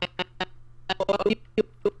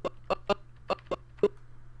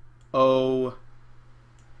 O.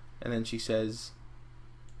 And then she says...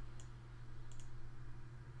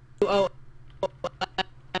 O.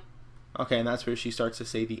 Okay, and that's where she starts to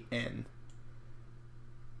say the N.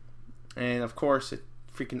 And of course, it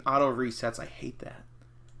freaking auto resets. I hate that.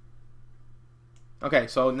 Okay,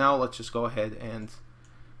 so now let's just go ahead and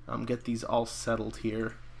get these all settled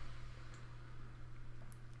here.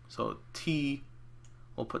 So T,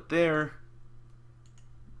 we'll put there.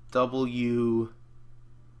 W,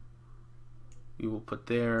 we will put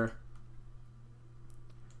there.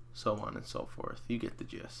 So on and so forth. You get the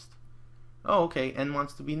gist. Oh, okay, N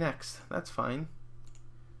wants to be next. That's fine.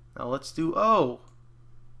 Now let's do O.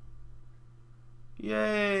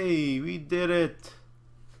 Yay, we did it.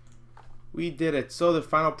 We did it. So the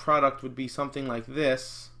final product would be something like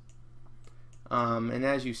this. And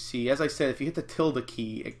as you see, as I said, if you hit the tilde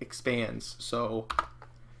key, it expands. So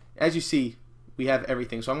as you see, we have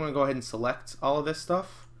everything. So I'm going to go ahead and select all of this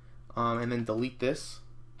stuff and then delete this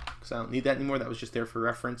because I don't need that anymore. That was just there for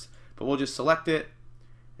reference. But we'll just select it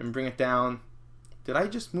and bring it down. Did I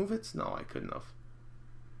just move it? No, I couldn't have.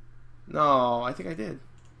 No, I think I did.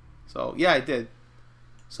 So yeah, I did.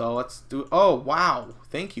 So let's do, oh wow,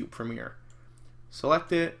 thank you Premiere.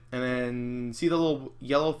 Select it and then see the little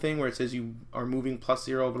yellow thing where it says you are moving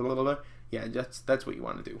 +0 blah, blah, blah, blah. Yeah, that's what you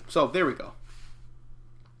want to do. So there we go.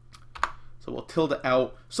 So we'll tilde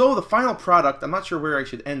out. So the final product, I'm not sure where I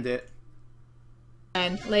should end it.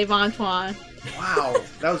 And Levantoine. Wow,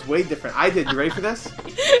 that was way different. I did. You ready for this?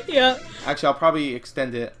 Yeah. Actually, I'll probably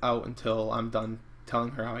extend it out until I'm done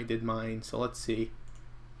telling her how I did mine. So let's see.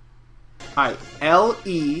 Alright,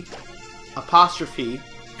 L-E apostrophe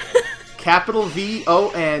capital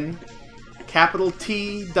V-O-N capital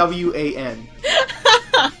T-W-A-N.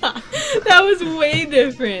 That was way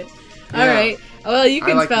different. Yeah. Alright. Well, you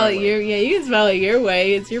can like spell my it way. you can spell it your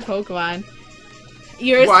way. It's your Pokemon.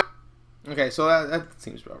 Yours. Well, okay, so that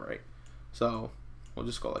seems about right. So we'll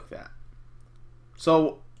just go like that.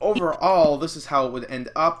 So overall, this is how it would end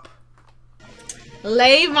up.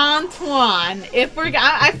 Levantoine. If we're,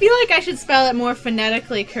 I feel like I should spell it more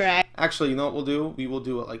phonetically correct. Actually, you know what we'll do? We will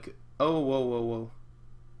do it like, oh, whoa, whoa, whoa.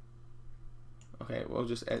 Okay, we'll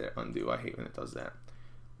just edit undo. I hate when it does that.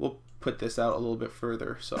 We'll put this out a little bit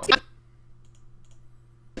further, so.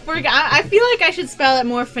 If we're, I feel like I should spell it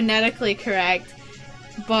more phonetically correct,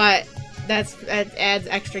 but that adds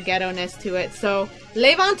extra ghetto-ness to it. So,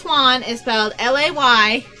 Levantoine is spelled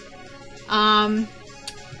L-A-Y,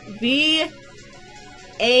 V-A-H-N-T-W-O-N.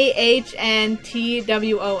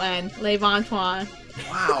 Levantoine.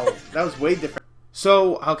 Wow, that was way different.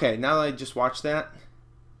 So, okay, now that I just watched that,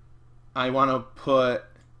 I want to put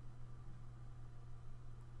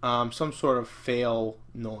some sort of fail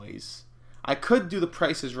noise. I could do the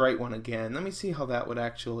Price is Right one again. Let me see how that would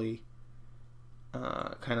actually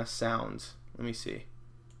kind of sound. Let me see.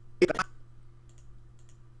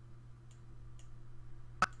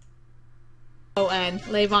 O-N.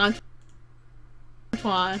 Levantoine.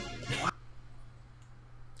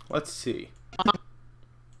 Let's see.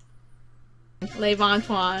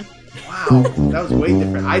 Levantoine. Wow, that was way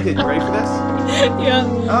different. I did great for this. Yeah.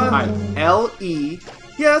 Alright, L-E.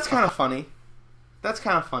 Yeah, that's kind of funny. That's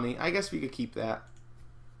kind of funny. I guess we could keep that.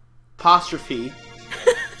 Apostrophe.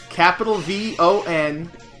 Capital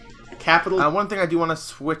V-O-N. Capital. One thing I do want to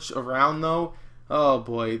switch around, though. Oh,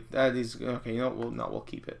 boy. That is... Okay, you know what? We'll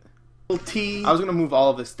keep it. T. I was going to move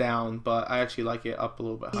all of this down, but I actually like it up a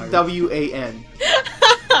little bit higher. W-A-N.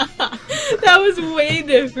 That was way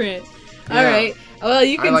different. Yeah. Alright. Well,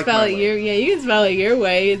 you can spell it your... Yeah, you can spell it your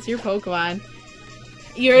way. It's your Pokemon.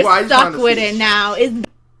 You're stuck with it now.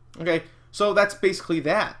 Okay, so that's basically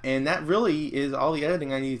that. And that really is all the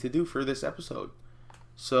editing I needed to do for this episode.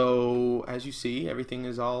 So, as you see, everything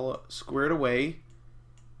is all squared away.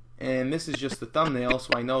 And this is just the thumbnail,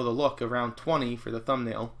 so I know the look around 20 for the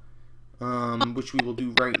thumbnail. Which we will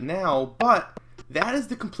do right now. But that is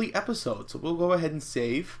the complete episode. So we'll go ahead and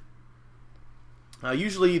save.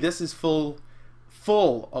 Usually this is full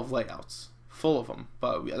of layouts. Full of them.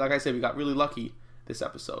 But like I said, we got really lucky this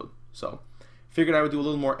episode. So figured I would do a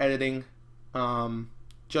little more editing.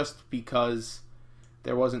 Just because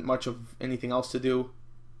there wasn't much of anything else to do.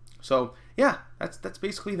 So yeah, that's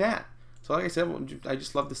basically that. So like I said, I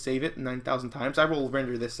just love to save it 9,000 times. I will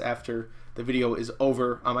render this after the video is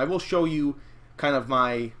over. I will show you kind of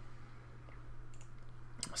my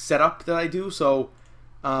setup that I do. So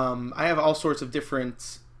I have all sorts of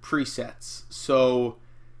different presets. So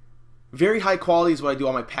very high quality is what I do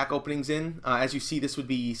all my pack openings in. As you see, this would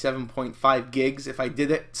be 7.5 gigs if I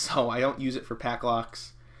did it. So I don't use it for pack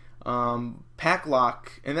locks. Pack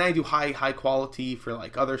lock, and then I do high quality for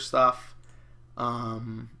like other stuff.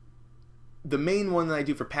 The main one that I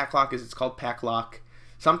do for pack lock is it's called pack lock.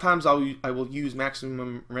 Sometimes I will use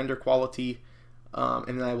maximum render quality,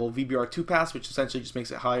 and then I will VBR2 pass, which essentially just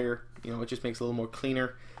makes it higher. You know, it just makes it a little more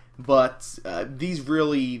cleaner. But these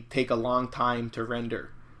really take a long time to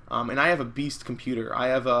render. And I have a beast computer. I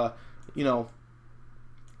have a, you know,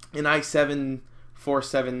 an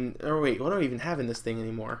i7-47. Or wait, what do I even have in this thing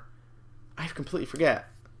anymore? I completely forget.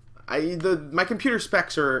 My computer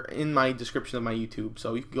specs are in my description of my YouTube,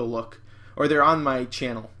 so you can go look. Or they're on my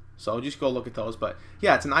channel, so just go look at those. But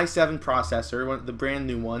yeah, it's an i7 processor, the brand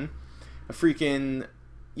new one. A freaking,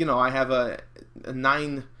 you know, I have a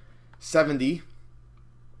 970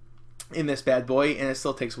 in this bad boy, and it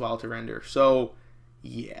still takes a while to render. So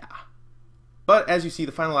yeah, but as you see,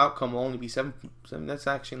 the final outcome will only be 7. That's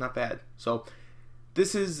actually not bad. So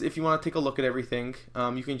this is, if you want to take a look at everything,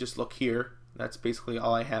 you can just look here. That's basically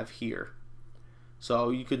all I have here.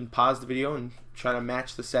 So you can pause the video and try to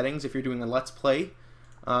match the settings if you're doing a Let's Play.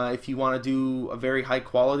 If you want to do a very high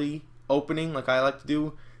quality opening like I like to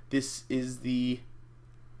do, this is the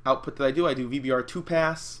output that I do. I do VBR2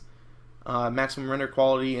 pass, maximum render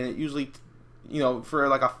quality, and it usually, you know, for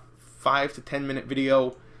like a 5 to 10 minute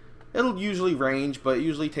video, it'll usually range, but it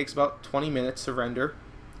usually takes about 20 minutes to render,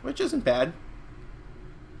 which isn't bad.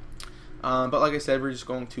 But like I said, we're just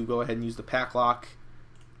going to go ahead and use the pack lock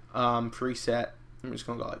preset. I'm just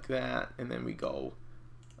going to go like that, and then we go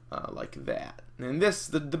like that. And this,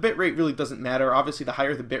 the bit rate really doesn't matter. Obviously, the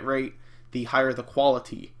higher the bit rate, the higher the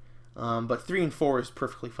quality. But 3 and 4 is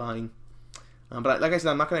perfectly fine. But like I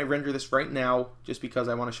said, I'm not going to render this right now, just because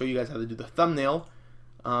I want to show you guys how to do the thumbnail.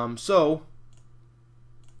 So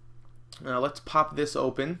let's pop this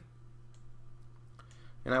open,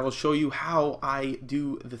 and I will show you how I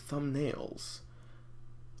do the thumbnails.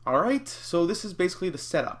 Alright, so this is basically the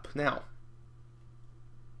setup. Now,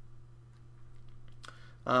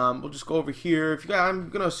 we'll just go over here. If you guys, I'm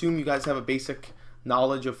going to assume you guys have a basic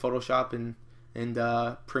knowledge of Photoshop and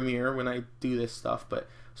Premiere when I do this stuff. But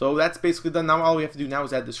So that's basically done. Now all we have to do now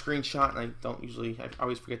is add the screenshot, and I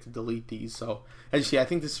always forget to delete these. So as you see, I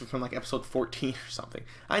think this is from like episode 14 or something.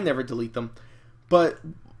 I never delete them. But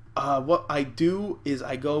what I do is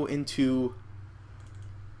I go into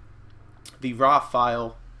the raw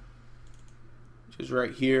file, which is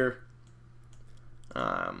right here,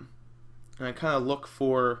 and I kind of look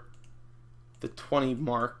for the 20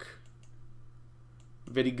 mark.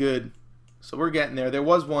 Very good. So we're getting there. There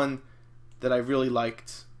was one that I really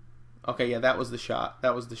liked. Okay, yeah, that was the shot.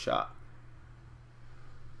 That was the shot.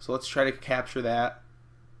 So let's try to capture that.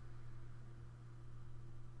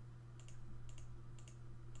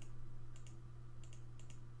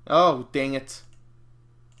 Oh, dang it.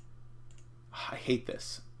 I hate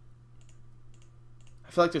this. I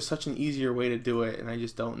feel like there's such an easier way to do it, and I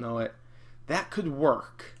just don't know it. That could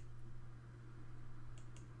work.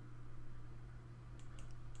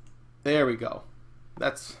 There we go.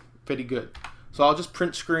 That's pretty good. So I'll just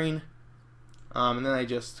print screen, and then I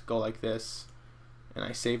just go like this, and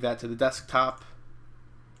I save that to the desktop.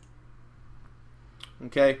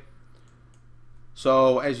 Okay.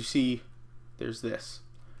 So as you see, there's this.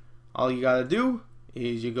 All you gotta do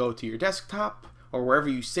is you go to your desktop or wherever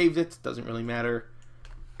you saved it, doesn't really matter.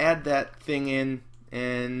 Add that thing in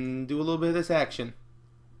and do a little bit of this action.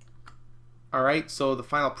 Alright, so the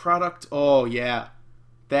final product, oh yeah,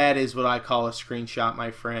 that is what I call a screenshot, my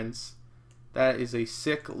friends. That is a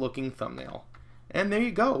sick looking thumbnail. And there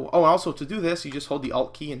you go. Oh, also to do this, you just hold the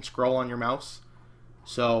Alt key and scroll on your mouse.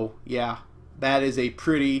 So yeah, that is a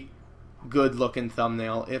pretty good looking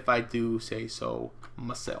thumbnail, if I do say so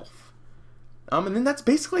myself. And then that's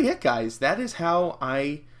basically it, guys. That is how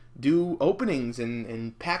I do openings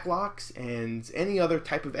and pack locks and any other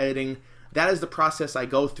type of editing. That is the process I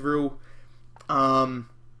go through.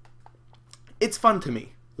 It's fun to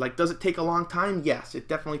me. Like, does it take a long time? Yes, it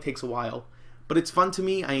definitely takes a while. But it's fun to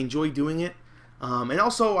me. I enjoy doing it. And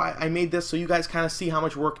also, I made this so you guys kind of see how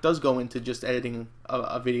much work does go into just editing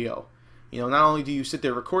a video. You know, not only do you sit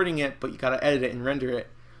there recording it, but you got to edit it and render it.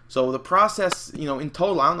 So the process, you know, in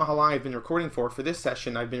total, I don't know how long I've been recording for. For this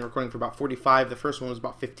session, I've been recording for about 45. The first one was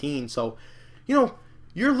about 15. So, you know,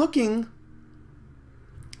 you're looking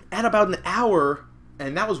at about an hour,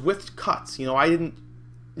 and that was with cuts. You know, I didn't,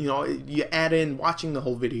 you know, you add in watching the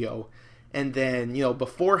whole video. And then, you know,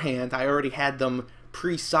 beforehand, I already had them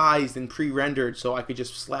pre-sized and pre-rendered so I could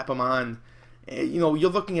just slap them on. You know, you're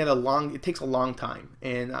looking at it takes a long time.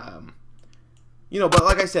 And, you know, but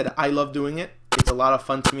like I said, I love doing it. It's a lot of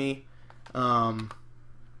fun to me. I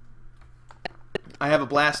have a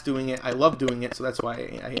blast doing it. I love doing it, so that's why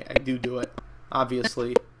I do it,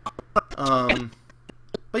 obviously. But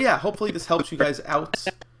yeah, hopefully this helps you guys out.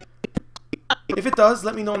 If it does,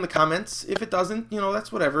 let me know in the comments. If it doesn't, you know,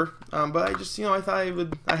 that's whatever. But I just, you know, I thought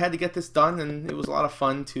I had to get this done, and it was a lot of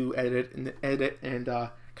fun to edit and kind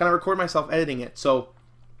of record myself editing it. So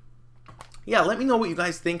yeah, let me know what you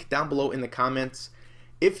guys think down below in the comments.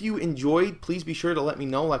 If you enjoyed, please be sure to let me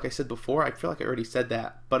know. Like I said before, I feel like I already said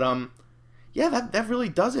that. But yeah, that really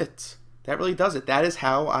does it. That really does it. That is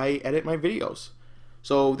how I edit my videos.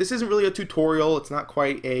 So this isn't really a tutorial. It's not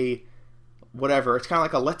quite a whatever. It's kind of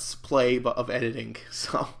like a let's play but of editing.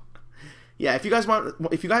 So yeah, if you guys want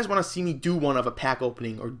to see me do one of a pack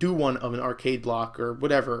opening or do one of an arcade block or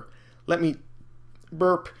whatever, let me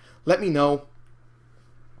know.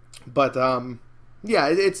 But yeah,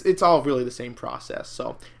 it's all really the same process.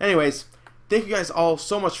 So anyways, thank you guys all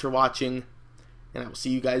so much for watching, and I will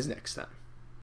see you guys next time.